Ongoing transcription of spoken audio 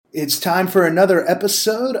It's time for another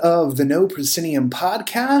episode of the No Proscenium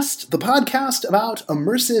podcast, the podcast about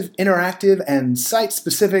immersive, interactive, and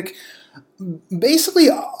site-specific, basically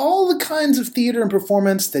all the kinds of theater and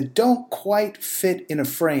performance that don't quite fit in a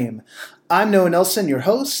frame. I'm Noah Nelson, your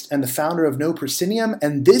host and the founder of No Proscenium,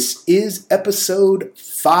 and this is episode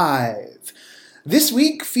 5. This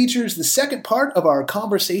week features the second part of our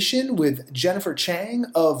conversation with Jennifer Chang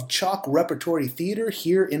of Chalk Repertory Theater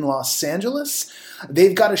here in Los Angeles.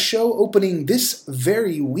 They've got a show opening this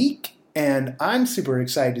very week, and I'm super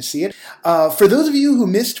excited to see it. For those of you who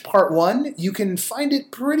missed part 1, you can find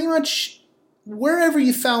it pretty much wherever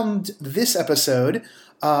you found this episode.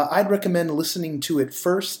 I'd recommend listening to it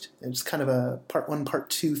first. It's kind of a part 1, part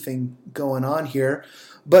 2 thing going on here.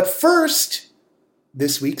 But first,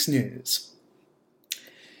 this week's news.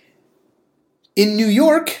 In New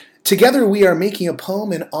York, Together We Are Making a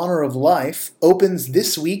Poem in Honor of Life opens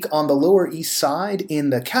this week on the Lower East Side in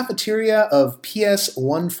the cafeteria of PS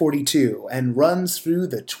 142 and runs through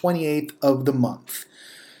the 28th of the month.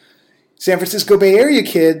 San Francisco Bay Area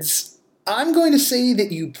kids, I'm going to say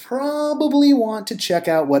that you probably want to check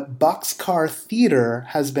out what Boxcar Theater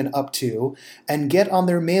has been up to and get on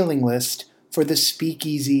their mailing list for the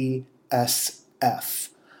Speakeasy SF.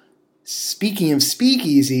 Speaking of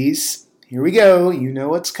speakeasies, here we go, you know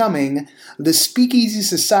what's coming. The Speakeasy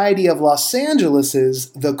Society of Los Angeles's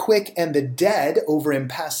The Quick and the Dead over in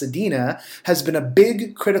Pasadena has been a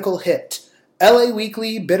big critical hit. LA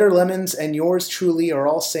Weekly, Bitter Lemons, and yours truly are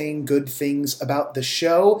all saying good things about the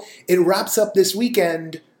show. It wraps up this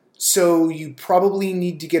weekend, so you probably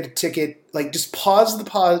need to get a ticket. Just pause the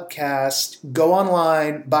podcast, go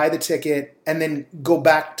online, buy the ticket, and then go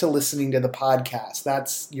back to listening to the podcast.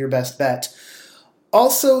 That's your best bet.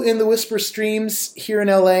 Also in the Whisper Streams here in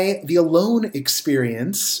LA, the Alone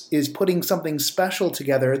Experience is putting something special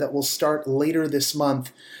together that will start later this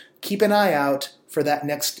month. Keep an eye out for that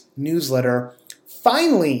next newsletter.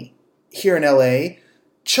 Finally, here in LA,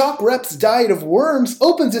 Chalk Rep's Diet of Worms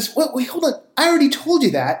opens this... Wait, hold on. I already told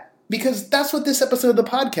you that because that's what this episode of the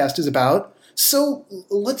podcast is about. So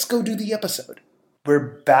let's go do the episode.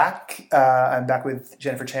 We're back. I'm back with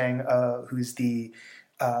Jennifer Chang, who's the...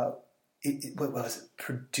 what was it?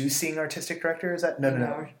 Producing artistic director? Is that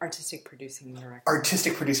no. Artistic producing director.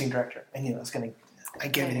 Artistic producing director. I knew I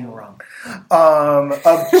get everything wrong.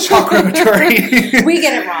 Of Chalk Repertory. We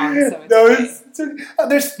get it wrong. So it's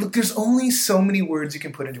okay. There's only so many words you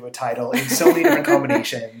can put into a title in so many different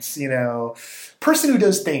combinations. Person who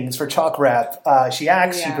does things for Chalk Rep. She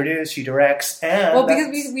acts, she produces, she directs, and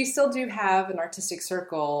because we still do have an artistic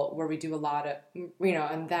circle where we do a lot of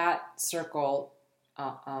and that circle.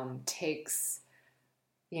 Takes,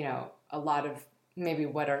 a lot of maybe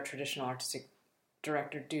what are traditional artistic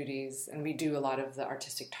director duties, and we do a lot of the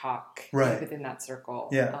artistic talk within that circle.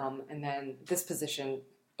 Yeah. And then this position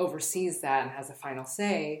oversees that and has a final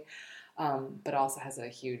say, but also has a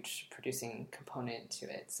huge producing component to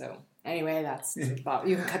it. So anyway, that's about,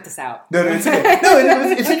 you can cut this out. No, it's okay.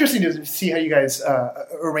 It's interesting to see how you guys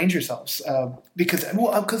arrange yourselves because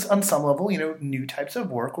on some level, new types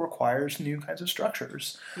of work requires new kinds of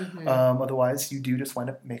structures. Mm-hmm. Otherwise, you do just wind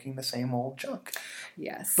up making the same old junk.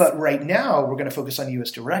 Yes. But right now, we're going to focus on you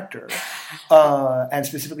as director, and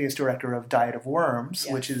specifically as director of Diet of Worms,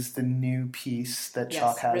 which is the new piece that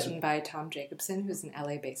Chalk has. Written by Tom Jacobson, who's an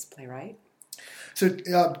LA-based playwright. So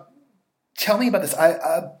tell me about this.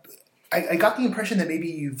 I got the impression that maybe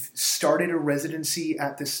you've started a residency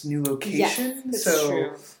at this new location. Yes, it's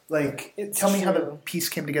true. Tell me how the piece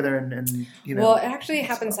came together and Well, it actually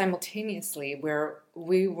happened simultaneously where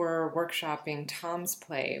we were workshopping Tom's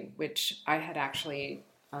play, which I had actually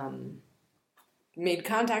made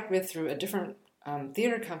contact with through a different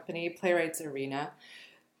theater company, Playwrights Arena.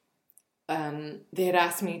 They had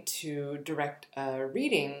asked me to direct a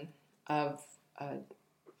reading of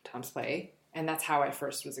Tom's play, and that's how I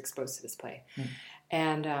first was exposed to this play.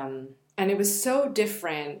 Mm. And it was so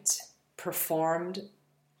different performed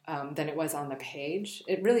than it was on the page.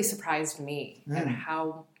 It really surprised me at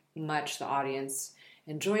how much the audience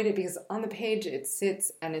enjoyed it, because on the page it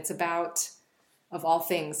sits and it's about, of all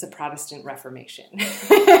things, the Protestant Reformation.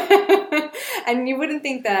 And you wouldn't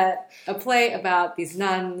think that a play about these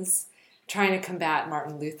nuns trying to combat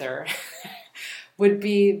Martin Luther would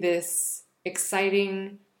be this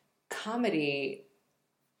exciting comedy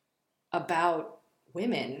about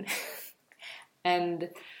women. And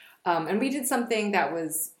we did something that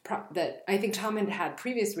was that I think Tom had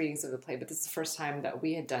previous readings of the play, but this is the first time that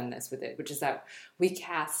we had done this with it, which is that we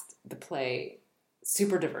cast the play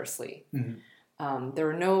super diversely. Mm-hmm. There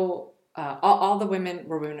were no all the women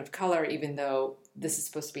were women of color, even though this is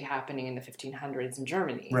supposed to be happening in the 1500s in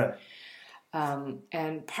Germany. Right.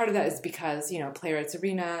 And part of that is because, Playwrights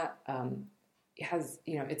Arena has,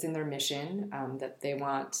 it's in their mission that they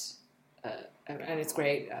want, and it's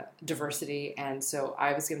great, diversity. And so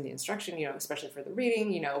I was given the instruction, especially for the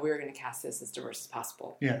reading, we were going to cast this as diverse as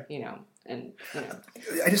possible. Yeah. I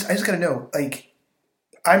just got to know, like,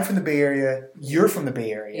 I'm from the Bay Area, you're from the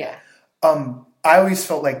Bay Area. Yeah. I always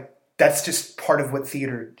felt like that's just part of what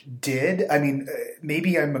theater did. I mean,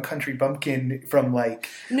 maybe I'm a country bumpkin from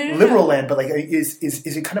liberal land, but is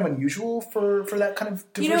it kind of unusual for that kind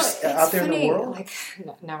of diverse out there funny, in the world? Like,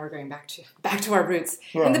 now we're going back to our roots.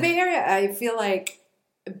 Yeah. In the Bay Area, I feel like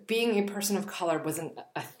being a person of color wasn't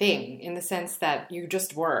a thing in the sense that you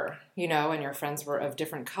just were, and your friends were of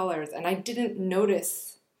different colors, and I didn't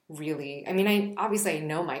notice really. I mean, I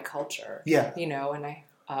know my culture, and I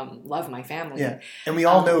love my family. Yeah, and we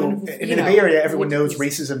all know in the Bay Area, everyone knows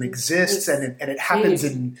racism exists and it happens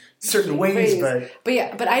in certain ways. But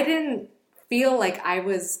I didn't feel like I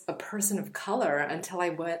was a person of color until I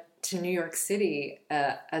went to New York City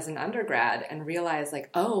as an undergrad and realized, like,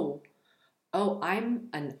 oh, I'm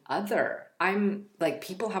an other. I'm like,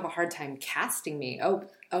 people have a hard time casting me.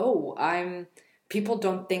 People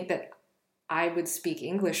don't think that I would speak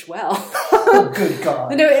English well. Oh, good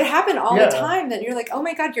God. No, it happened all the time that you're like, oh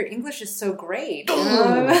my God, your English is so great.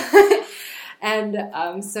 So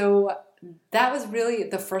that was really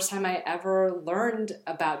the first time I ever learned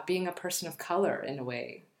about being a person of color in a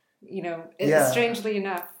way. Strangely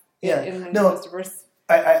enough. Yeah. In the most diverse.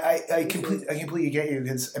 I completely get you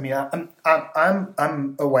because I mean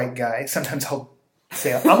I'm a white guy. Sometimes I'll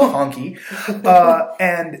say I'm a honky, but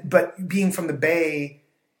being from the Bay.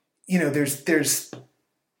 There's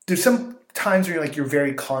some times where you're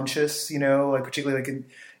very conscious, particularly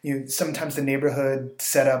sometimes the neighborhood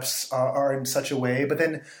setups are in such a way, but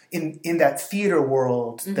then in that theater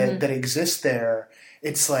world that exists there,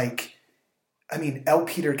 it's like, I mean, L.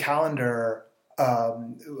 Peter Callender,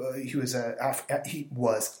 is an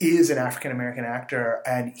African American actor,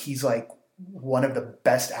 and he's like one of the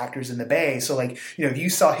best actors in the Bay. So if you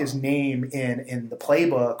saw his name in the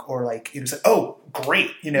playbook or it's like, oh, great,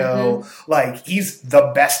 he's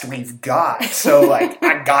the best we've got. So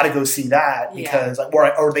I gotta go see that because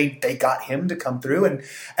or they got him to come through and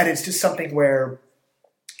it's just something where,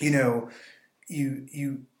 it's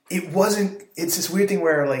this weird thing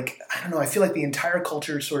where I don't know, I feel like the entire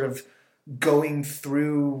culture is sort of going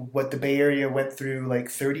through what the Bay Area went through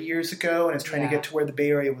 30 years ago, and it's trying to get to where the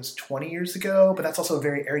Bay Area was 20 years ago. But that's also a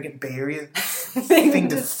very arrogant Bay Area thing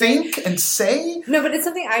to think and say. No, but it's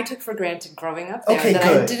something I took for granted growing up there. Okay, that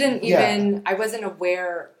good. I didn't even, I wasn't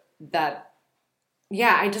aware that,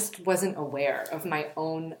 I just wasn't aware of my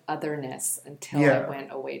own otherness until I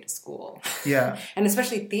went away to school. Yeah. And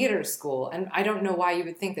especially theater school. And I don't know why you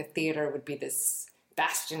would think that theater would be this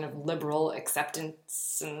bastion of liberal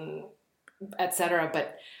acceptance and etc.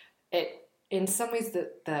 But it, in some ways,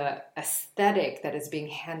 the aesthetic that is being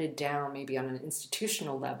handed down, maybe on an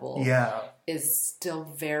institutional level, is still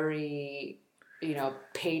very,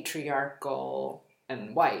 patriarchal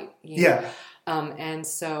and white. And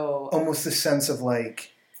so almost the sense of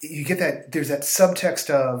you get that there's that subtext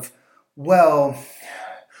of, well,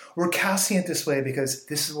 we're casting it this way because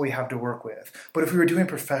this is what we have to work with. But if we were doing a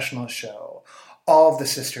professional show, all of the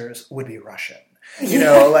sisters would be Russian.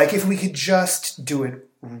 If we could just do it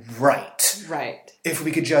right. Right. If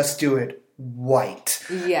we could just do it white.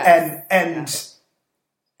 Yeah. And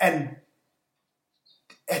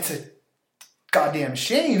it's a goddamn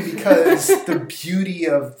shame because the beauty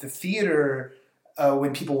of the theater,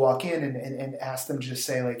 when people walk in and ask them to just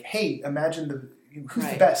say hey, imagine who's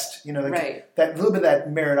the best, that little bit of that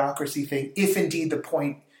meritocracy thing, if indeed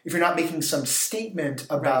if you're not making some statement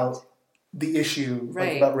about the issue,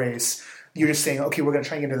 about race, you're just saying, okay, we're going to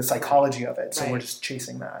try and get into the psychology of it. So we're just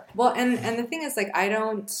chasing that. Well, and the thing is, I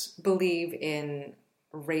don't believe in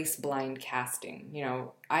race-blind casting,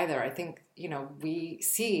 either. I think, we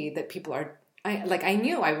see that people are, I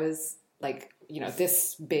knew I was,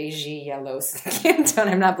 this beigey yellow skin tone.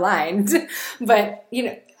 I'm not blind. But,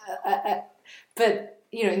 in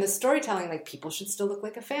the storytelling, people should still look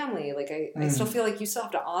like a family. I still feel like you still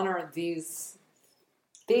have to honor these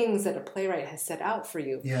things that a playwright has set out for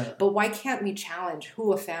you. Yeah. But why can't we challenge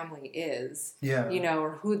who a family is? Yeah.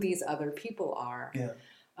 Or who these other people are? Yeah.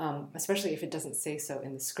 Especially if it doesn't say so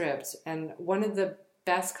in the script. And one of the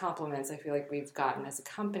best compliments I feel like we've gotten as a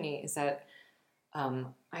company is that I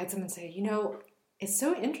had someone say, it's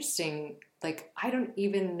so interesting. I don't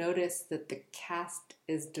even notice that the cast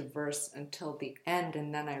is diverse until the end.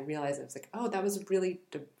 And then I realized it was oh, that was really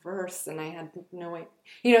diverse. And I had no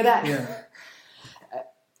idea. That. Yeah.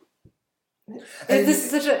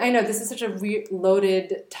 This is such a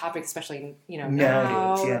loaded topic, especially,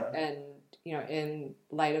 now, and, in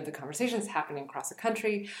light of the conversations happening across the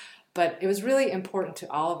country. But it was really important to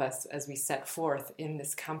all of us as we set forth in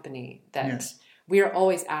this company that we are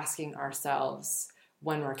always asking ourselves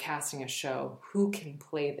when we're casting a show, who can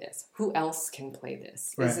play this? Who else can play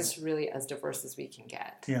this? Is this really as diverse as we can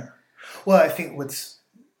get? Yeah. Well, I think what's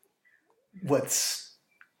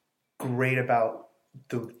great about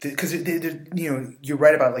because you're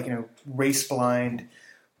right about race blind,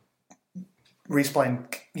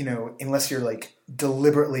 unless you're like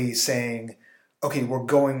deliberately saying, okay, we're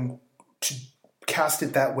going to cast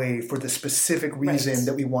it that way for the specific reason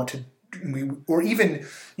that we want to, or even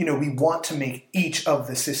we want to make each of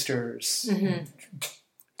the sisters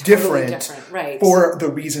different, for the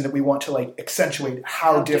reason that we want to like accentuate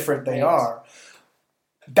how different they are.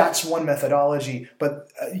 That's one methodology,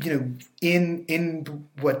 but in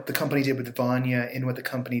what the company did with Vanya, in what the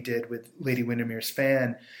company did with Lady Windermere's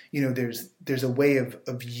fan, there's a way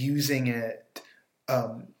of using it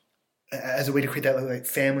as a way to create that like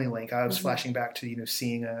family link. I was flashing back to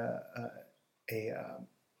seeing a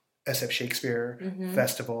SF Shakespeare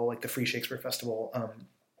festival, like the Free Shakespeare Festival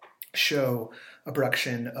show, a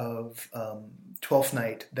production of Twelfth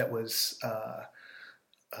Night that was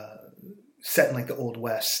set in like the Old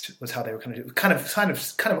West, was how they were kind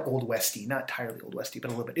of Old Westy, not entirely Old Westy, but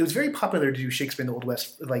a little bit. It was very popular to do Shakespeare in the Old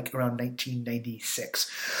West, like around 1996,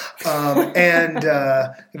 and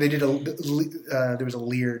they did there was a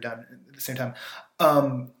Lear done at the same time,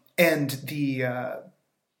 and the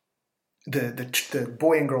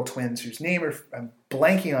boy and girl twins, whose name I'm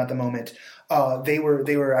blanking on at the moment, they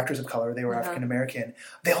were actors of color. They were African American.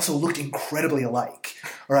 They also looked incredibly alike.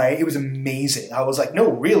 Right? It was amazing. I was like, no,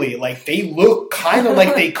 really, like they look kind of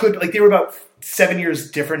like they could, like they were about 7 years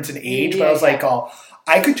difference in age. But I was like,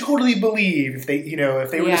 I could totally believe if they,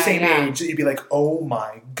 if they were the same age, you'd be like, oh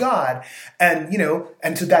my God, and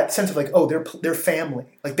and to that sense of like, oh, they're family.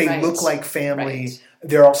 Like they look like family. Right.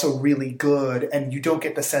 They're also really good, and you don't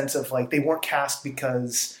get the sense of like they weren't cast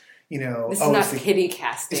because this is not pity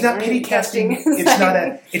casting. It's not pity casting.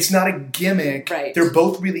 It's not a gimmick. Right. They're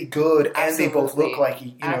both really good, and they both look like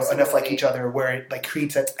enough like each other, where it like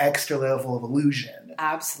creates that extra level of illusion.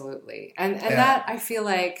 Absolutely, and that I feel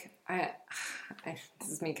like this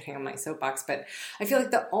is me getting on my soapbox, but I feel like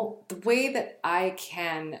the way that I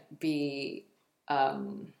can be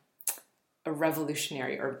a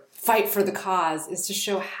revolutionary or fight for the cause is to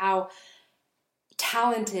show how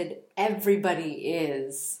talented everybody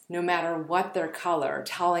is, no matter what their color,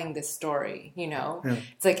 telling this story.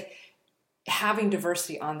 It's like having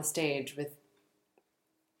diversity on the stage with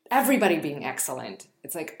everybody being excellent.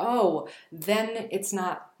 It's like, then it's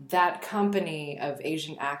not that company of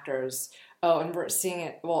Asian actors. And we're seeing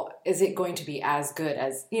it. Well, is it going to be as good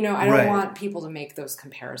as I don't want people to make those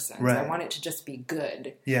comparisons. Right. I want it to just be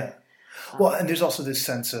good. Yeah. Well, and there's also this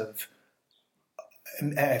sense of,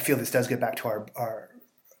 and I feel this does get back to our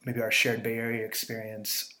maybe our shared Bay Area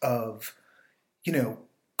experience of,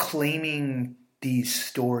 claiming these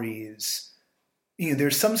stories.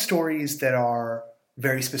 There's some stories that are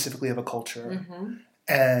very specifically of a culture,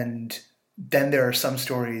 and then there are some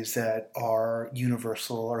stories that are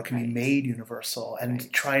universal or can be made universal,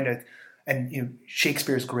 and trying to, and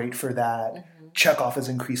Shakespeare is great for that. Chekhov has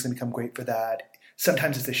increasingly become great for that.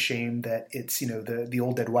 Sometimes it's a shame that it's the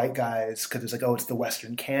old dead white guys, because it's like, it's the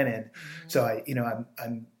Western canon. So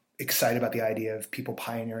I'm excited about the idea of people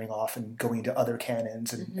pioneering off and going into other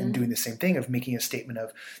canons and doing the same thing of making a statement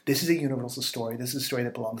of, this is a universal story. This is a story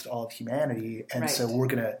that belongs to all of humanity, and so we're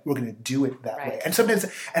gonna do it that way. And sometimes,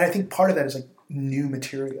 and I think part of that is like new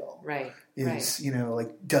material. Is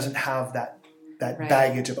like doesn't have that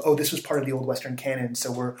baggage of, this was part of the old Western canon,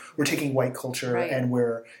 so we're taking white culture and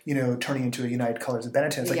we're turning into a United Colors of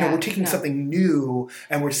Benetton. It's like, no, we're taking something new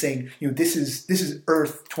and we're saying, this is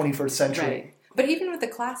Earth 21st century. Right. But even with the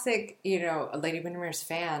classic, Lady Windermere's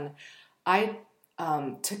fan, I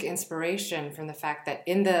took inspiration from the fact that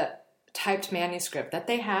in the typed manuscript that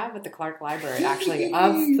they have at the Clark Library, actually,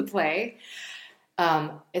 of the play,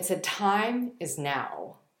 it said, "Time is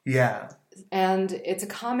now." Yeah. And it's a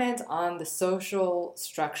comment on the social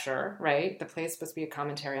structure, right? The play is supposed to be a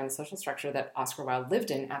commentary on the social structure that Oscar Wilde lived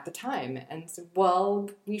in at the time. And so,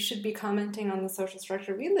 we should be commenting on the social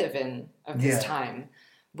structure we live in of this time,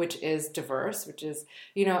 which is diverse, which is,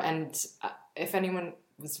 and if anyone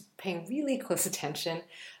was paying really close attention,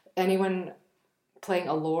 anyone playing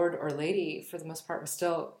a lord or lady, for the most part, was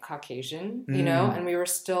still Caucasian, and we were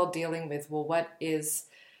still dealing with, what is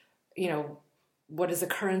the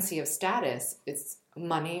currency of status? It's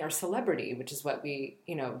money or celebrity, which is what we,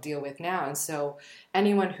 deal with now. And so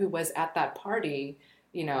anyone who was at that party,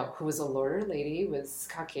 who was a lord or lady was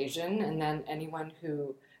Caucasian, and then anyone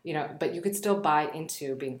who, but you could still buy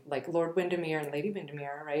into being like Lord Windermere and Lady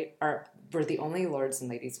Windermere, right? Were the only lords and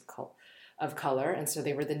ladies of color. And so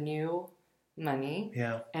they were the new money.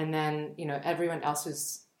 Yeah. And then, everyone else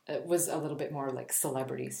was a little bit more like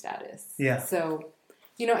celebrity status. Yeah. So,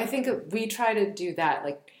 I think we try to do that,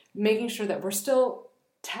 like making sure that we're still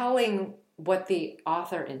telling what the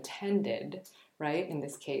author intended, right? In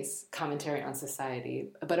this case, commentary on society,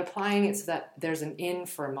 but applying it so that there's an in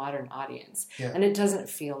for a modern audience. Yeah. And it doesn't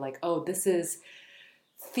feel like, oh, this is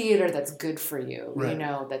theater that's good for you, right.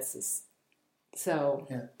 that's just, so.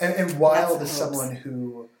 Yeah. And Wilde is someone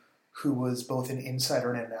who was both an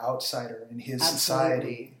insider and an outsider in his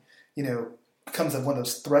society, becomes one of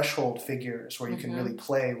those threshold figures where you can really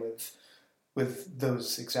play with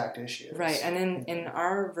those exact issues. Right. And in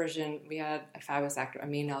our version, we had a fabulous actor,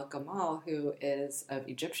 Amin El-Gamal, who is of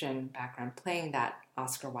Egyptian background, playing that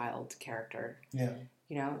Oscar Wilde character. Yeah.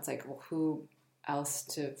 It's like, well, who else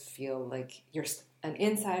to feel like you're an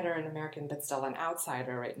insider, an American, but still an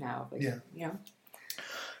outsider right now? Like, yeah.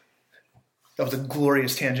 That was a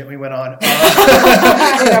glorious tangent we went on.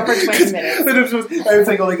 For 20 minutes. I was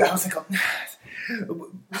like,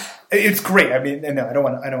 it's great. I mean, no, I don't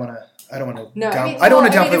want to. I don't want to. No, I don't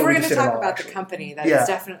want to downplay if what we're we going just to did at talk all. about Actually. the company, that is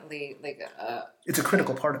definitely like it's a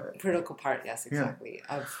critical part of it. Critical part, yes, exactly,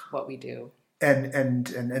 of what we do.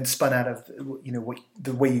 And spun out of what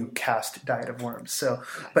the way you cast Diet of Worms. So,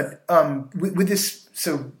 yes. But with this,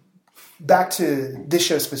 so back to this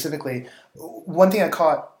show specifically, one thing I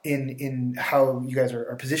caught in how you guys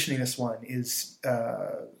are positioning this one is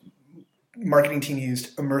marketing team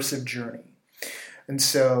used immersive journey. And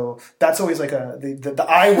so that's always like the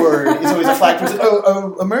I word is always a flag for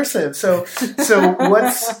immersive. So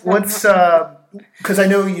what's because I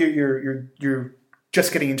know you're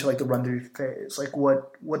just getting into like the run through phase. Like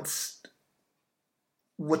what's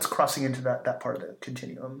crossing into that part of the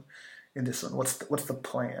continuum in this one? What's the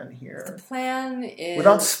plan here? The plan is,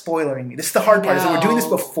 without spoiling me. This is the hard part. Is that we're doing this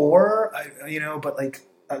before, but like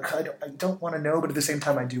I don't want to know, but at the same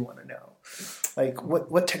time I do want to know. Like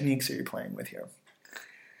what techniques are you playing with here?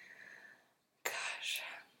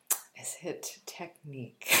 Is it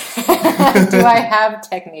technique? Do I have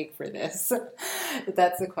technique for this?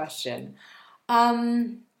 That's the question. I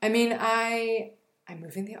mean, I'm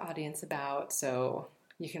moving the audience about, so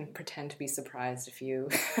you can pretend to be surprised if you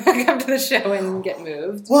come to the show and get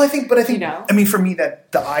moved. Well, I think, I mean, for me,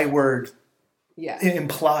 that the I word, it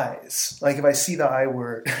implies, like if I see the I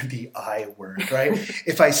word, right?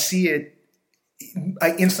 If I see it,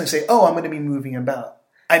 I instantly say, oh, I'm going to be moving about.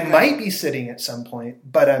 I might be sitting at some point,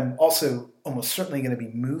 but I'm also almost certainly going to be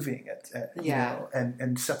moving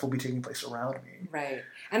and stuff will be taking place around me. Right.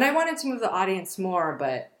 And I wanted to move the audience more,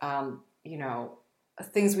 but,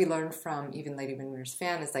 things we learned from even Lady Windermere's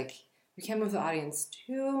fan is like, you can't move the audience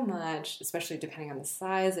too much, especially depending on the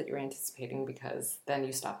size that you're anticipating, because then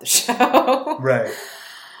you stop the show. Right.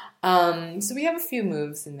 So we have a few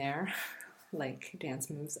moves in there, like dance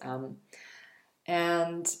moves.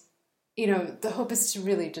 And the hope is to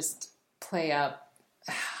really just play up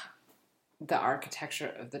the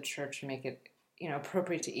architecture of the church and make it,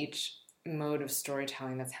 appropriate to each mode of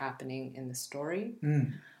storytelling that's happening in the story.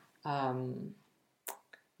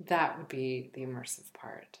 That would be the immersive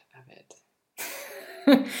part of it.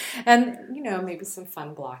 And, maybe some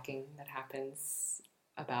fun blocking that happens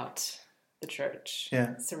about the church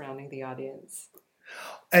surrounding the audience.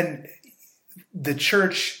 And the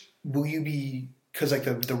church, will you be... Because like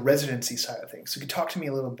the residency side of things. So you could talk to me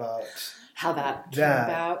a little about how that came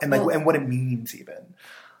about. And and what it means even.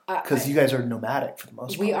 Because you guys are nomadic for the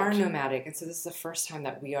most part. We are nomadic. And so this is the first time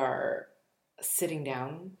that we are sitting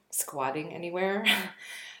down, squatting anywhere.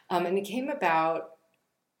 And it came about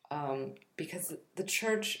because the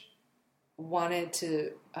church wanted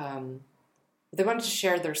to, they wanted to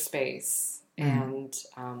share their space. And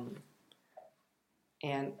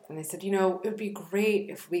they said, it would be great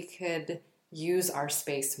if we could use our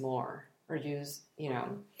space more, or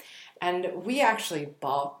and we actually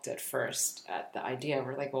balked at first at the idea.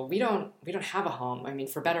 We're like, well, we don't have a home. I mean,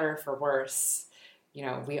 for better or for worse,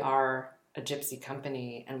 we are a gypsy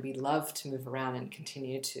company and we love to move around and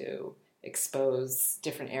continue to expose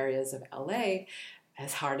different areas of LA,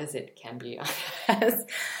 as hard as it can be on us.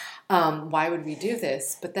 Why would we do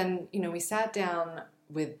this? But then, we sat down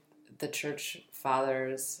with the church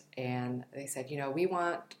fathers and they said, we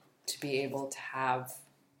want to be able to have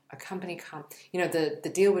a company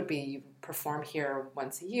the deal would be you perform here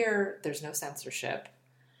once a year, there's no censorship,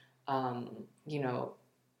 you know,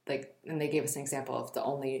 like, and they gave us an example of the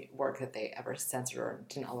only work that they ever censored or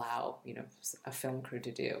didn't allow, you know, a film crew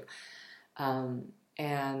to do.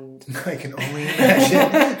 And I can only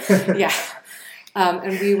imagine. yeah.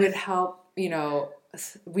 And we would help, you know,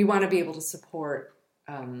 we want to be able to support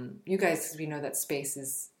you guys, because we know that space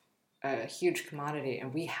is a huge commodity,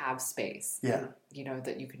 and we have space, you know,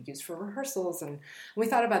 that you could use for rehearsals. And we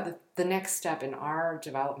thought about the next step in our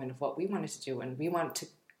development of what we wanted to do, and we want to,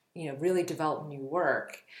 you know, really develop new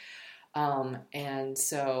work. And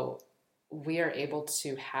so we are able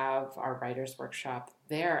to have our writers' workshop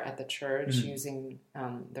there at the church using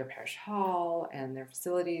their parish hall and their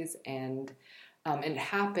facilities. And it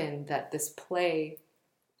happened that this play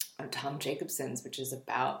of Tom Jacobson's, which is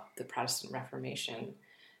about the Protestant Reformation,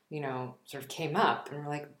 you know, sort of came up, and we're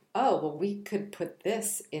like, oh, well, we could put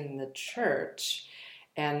this in the church.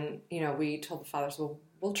 And, you know, we told the fathers, well,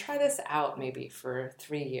 we'll try this out maybe for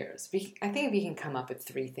 3 years. I think we can come up with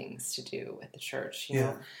 3 things to do at the church, you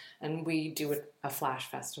know, and we do a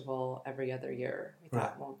Flash Festival every other year. We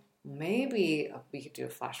thought, well, maybe we could do a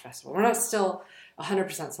Flash Festival. We're not still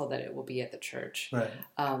 100% sold that it will be at the church. But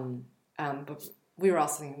we were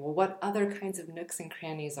also thinking, well, what other kinds of nooks and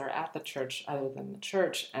crannies are at the church other than the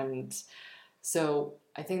church? And so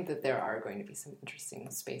I think that there are going to be some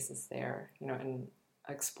interesting spaces there, you know, in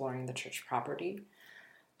exploring the church property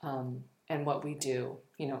and what we do,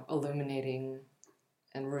 you know, illuminating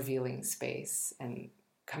and revealing space and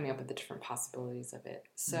coming up with the different possibilities of it.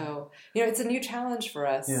 So, you know, it's a new challenge for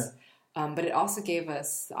us, but it also gave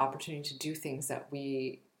us the opportunity to do things that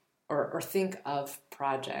we, or think of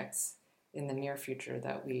projects in the near future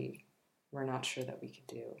that we were not sure that we could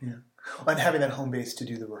do. And having that home base to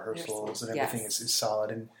do the rehearsals and everything is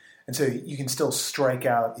solid. And so you can still strike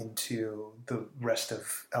out into the rest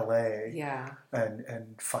of LA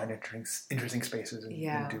and find interesting spaces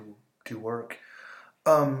and do work.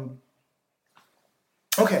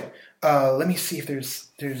 Okay, let me see if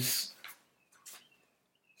there's...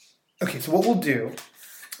 Okay, so what we'll do,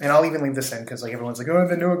 and I'll even leave this in because like everyone's like, oh,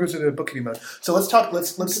 then Noah goes into bookkeeping mode. So let's talk. Here's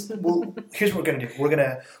what we're gonna do.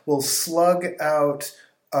 We'll slug out,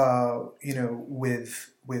 you know, with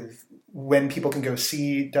when people can go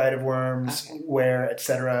see Diet of Worms, where,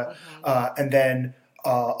 etc. And then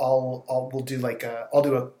we'll do like I'll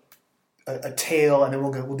do a tale, and then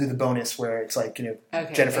we'll do the bonus where it's like, you know,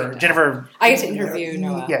 Jennifer. I get to interview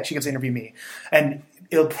Noah. Yeah, she gets to interview me, and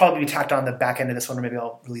it'll probably be tacked on the back end of this one, or maybe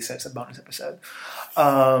I'll release it as a bonus episode,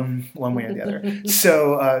 one way or the other.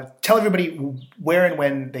 So tell everybody where and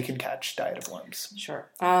when they can catch Diet of Worms. Sure.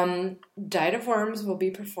 Diet of Worms will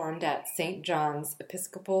be performed at St. John's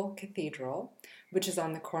Episcopal Cathedral, which is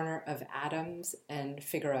on the corner of Adams and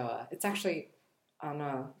Figueroa. It's actually on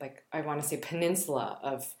I want to say peninsula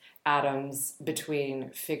of Adams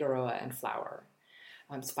between Figueroa and Flower.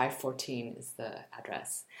 It's 514 is the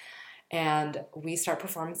address. And we start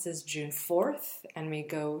performances June 4th, and we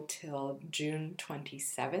go till June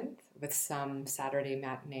 27th with some Saturday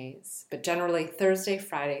matinees, but generally Thursday,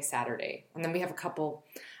 Friday, Saturday. And then we have a couple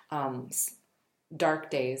dark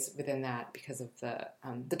days within that because of the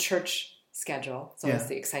church schedule. So it's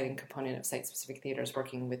the exciting component of site-specific theaters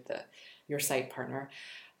working with your site partner.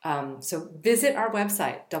 So visit our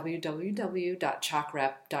website,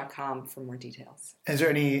 www.chalkrep.com, for more details. Is there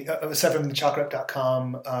any, aside from the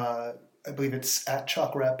chalkrep.com, I believe it's at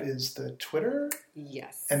chalkrep is the Twitter?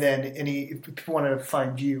 Yes. And then if people want to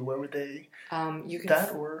find you, where would they you can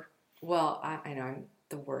that or? Well, I know I'm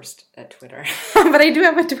the worst at Twitter, but I do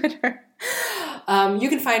have a Twitter. You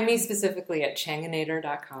can find me specifically at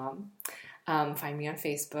changinator.com. Find me on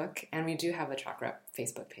Facebook, and we do have a Chalkrep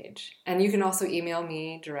Facebook page. And you can also email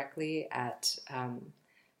me directly at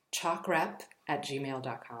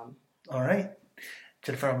chalkrep@gmail.com. All right.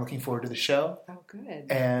 Jennifer, I'm looking forward to the show. Oh, good.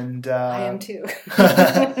 And I am too.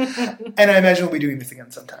 And I imagine we'll be doing this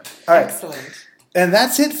again sometime. All right. Excellent. And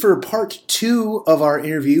that's it for part 2 of our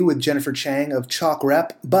interview with Jennifer Chang of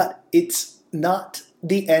Chalkrep, but it's not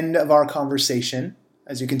the end of our conversation,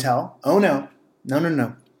 as you can tell. Oh, no.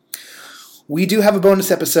 No. We do have a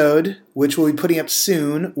bonus episode, which we'll be putting up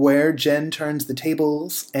soon, where Jen turns the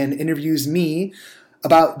tables and interviews me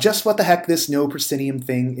about just what the heck this no proscenium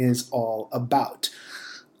thing is all about.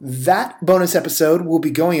 That bonus episode will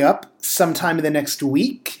be going up sometime in the next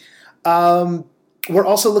week. We're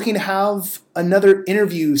also looking to have another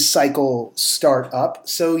interview cycle start up,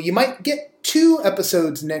 so you might get 2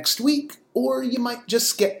 episodes next week, or you might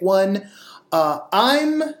just get one.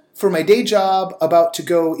 I'm, for my day job, about to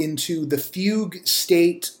go into the fugue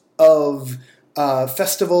state of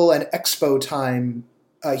festival and expo time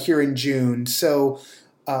here in June. So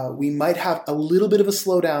We might have a little bit of a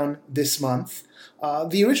slowdown this month.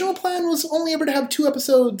 The original plan was only ever to have 2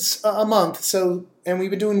 episodes a month, and we've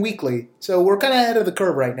been doing weekly, so we're kind of ahead of the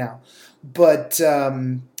curve right now. But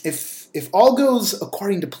if all goes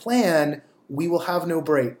according to plan, we will have no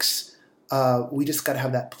breaks. We just got to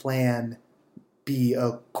have that plan be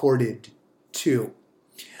accorded to.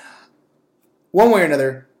 One way or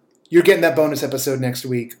another, you're getting that bonus episode next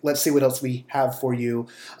week. Let's see what else we have for you.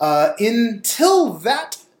 Until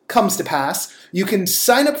that comes to pass, you can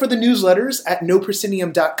sign up for the newsletters at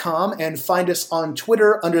noproscenium.com and find us on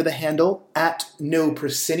Twitter under the handle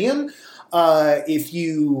 @noproscenium. If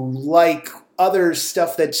you like other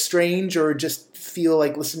stuff that's strange or just feel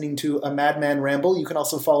like listening to a madman ramble, you can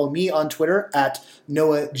also follow me on Twitter at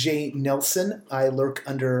Noah J. Nelson. I lurk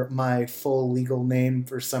under my full legal name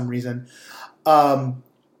for some reason. On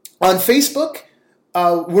Facebook,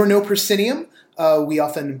 we're No Proscenium. We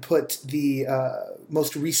often put the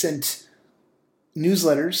most recent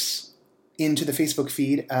newsletters into the Facebook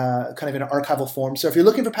feed, kind of in an archival form. So if you're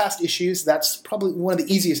looking for past issues, that's probably one of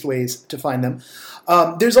the easiest ways to find them.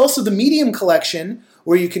 There's also the Medium collection,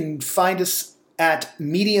 where you can find us at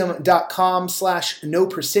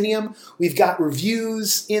medium.com/noproscenium. We've got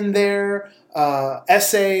reviews in there,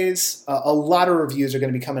 essays. A lot of reviews are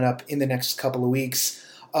going to be coming up in the next couple of weeks.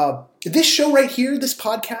 This show right here, this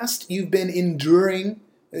podcast you've been enduring,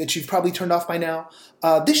 that you've probably turned off by now,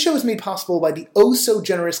 this show is made possible by the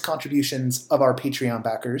oh-so-generous contributions of our Patreon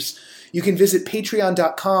backers. You can visit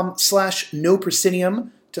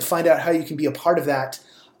patreon.com/noproscenium to find out how you can be a part of that.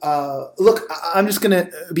 Look, I'm just going to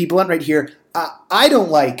be blunt right here. I don't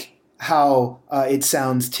like how it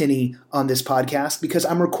sounds tinny on this podcast because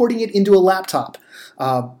I'm recording it into a laptop.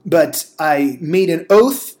 But I made an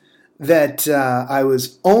oath that I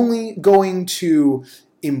was only going to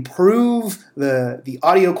improve the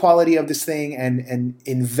audio quality of this thing and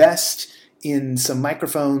invest in some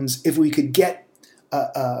microphones if we could get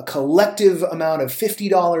a collective amount of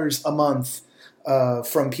 $50 a month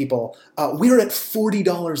from people. We're at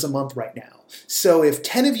 $40 a month right now. So if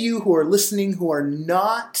 10 of you who are listening who are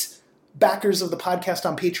not backers of the podcast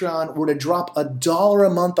on Patreon were to drop $1 a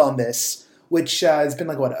month on this, which has been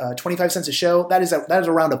like, 25 cents a show? That is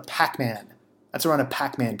a round of Pac-Man. That's a round of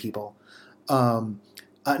Pac-Man, people. Not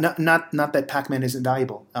that Pac-Man isn't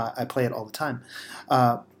valuable. I play it all the time.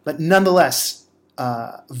 But nonetheless,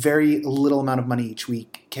 very little amount of money each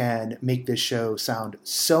week can make this show sound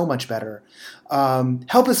so much better.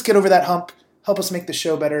 Help us get over that hump. Help us make the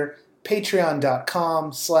show better.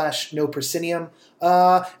 Patreon.com/noproscenium.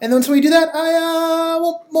 And then once we do that, I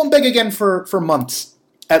won't beg again for months,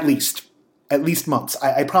 at least. At least months.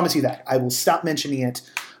 I promise you that. I will stop mentioning it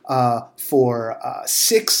for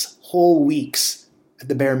 6 whole weeks at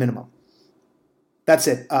the bare minimum. That's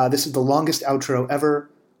it. This is the longest outro ever.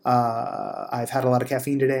 I've had a lot of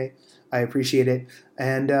caffeine today. I appreciate it.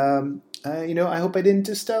 And, I hope I didn't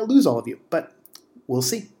just lose all of you. But we'll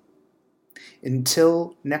see.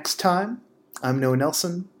 Until next time, I'm Noah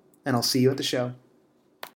Nelson, and I'll see you at the show.